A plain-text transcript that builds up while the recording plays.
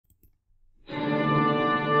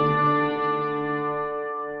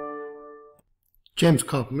James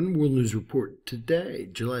Kaufman, World News Report today,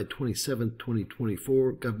 July 27th,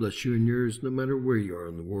 2024. God bless you and yours, no matter where you are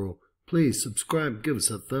in the world. Please subscribe, give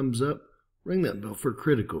us a thumbs up, ring that bell for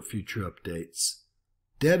critical future updates.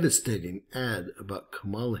 Devastating ad about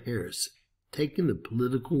Kamala Harris taking the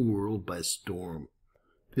political world by storm.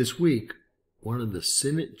 This week, one of the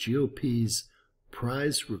Senate GOP's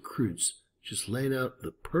prize recruits just laid out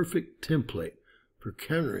the perfect template for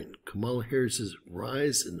countering Kamala Harris's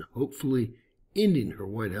rise and hopefully ending her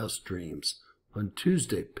White House dreams. On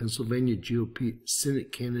Tuesday, Pennsylvania GOP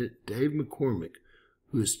Senate candidate Dave McCormick,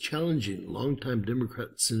 who is challenging longtime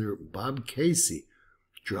Democrat Senator Bob Casey,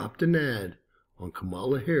 dropped an ad on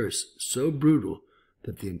Kamala Harris so brutal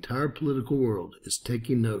that the entire political world is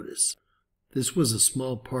taking notice. This was a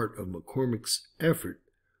small part of McCormick's effort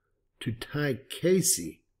to tie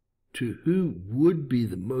Casey to who would be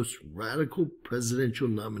the most radical presidential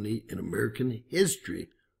nominee in American history,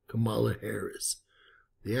 Kamala Harris.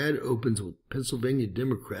 The ad opens with Pennsylvania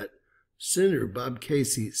Democrat Senator Bob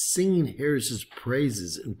Casey singing Harris's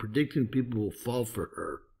praises and predicting people will fall for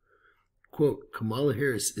her. Quote, Kamala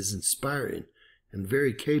Harris is inspiring and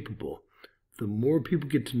very capable. The more people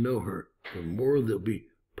get to know her, the more they'll be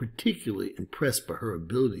particularly impressed by her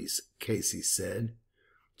abilities, Casey said.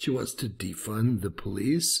 She wants to defund the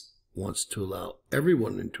police, wants to allow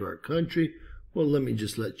everyone into our country. Well, let me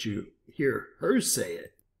just let you hear her say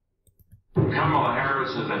it. Kamala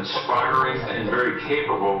Harris is inspiring and very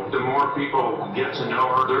capable. The more people get to know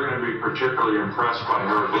her, they're going to be particularly impressed by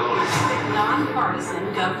her abilities. Nonpartisan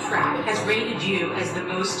GovTrack has rated you as the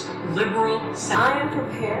most liberal. I am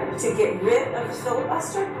prepared to get rid of the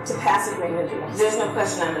filibuster to pass a great deal. There's no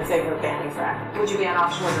question I'm in favor of banning fracking. Would you ban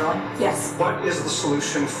offshore drilling? Yes. What is the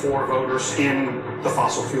solution for voters in the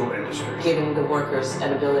fossil fuel industry? Giving the workers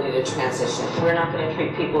an ability to transition. We're not going to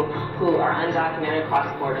treat people who are undocumented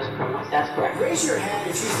across borders as criminals. That's correct. Raise your hand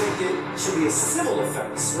if you think it should be a civil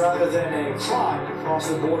offense rather than a crime to cross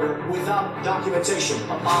the border without documentation.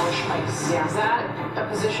 Abolish ICE. Yeah. Is that a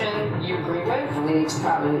position you agree with? We need to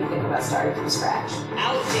probably think about starting from scratch.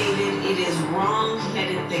 Outdated, it is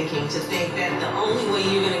wrong-headed thinking to think that the only way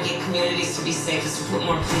you're going to get communities to be safe is to put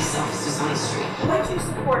more police officers on the street. Would you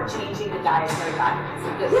support changing the dietary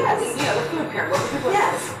guidelines? Yes. You know, the food pyramid.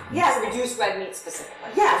 Yes. Yes. Reduce red meat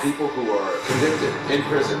specifically. Yes. People who are convicted in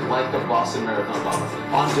prison, like the Boston Marathon bomber,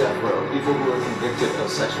 on death row, people who are convicted of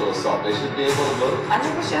sexual assault, they should be able to vote. I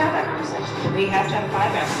think we should have that conversation. We have to have a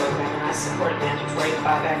buyback program, and I support a mandatory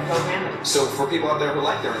buyback program. So for people out there who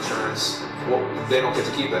like their insurance, well, they don't get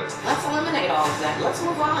to keep it. Let's eliminate all of that. Let's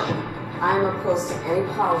move on. I'm opposed to any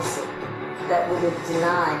policy that would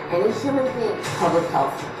deny any human being public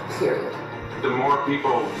health, period. The more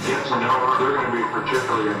people get to know her, they're going to be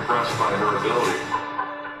particularly impressed by her abilities.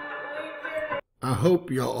 I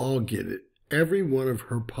hope y'all all get it. Every one of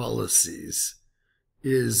her policies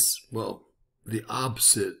is, well, the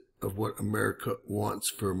opposite of what America wants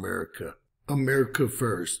for America. America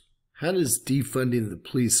first. How does defunding the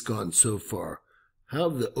police gone so far? How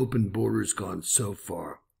have the open borders gone so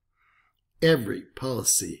far? Every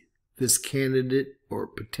policy this candidate or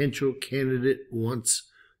potential candidate wants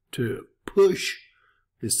to push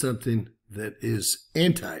is something that is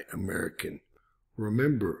anti-American.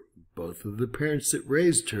 Remember, both of the parents that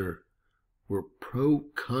raised her were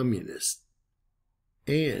pro-communist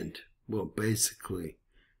and, well, basically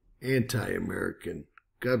anti-American.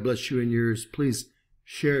 God bless you and yours. Please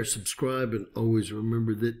share, subscribe, and always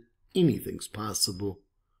remember that anything's possible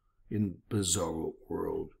in bizarre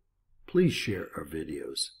world. Please share our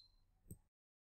videos.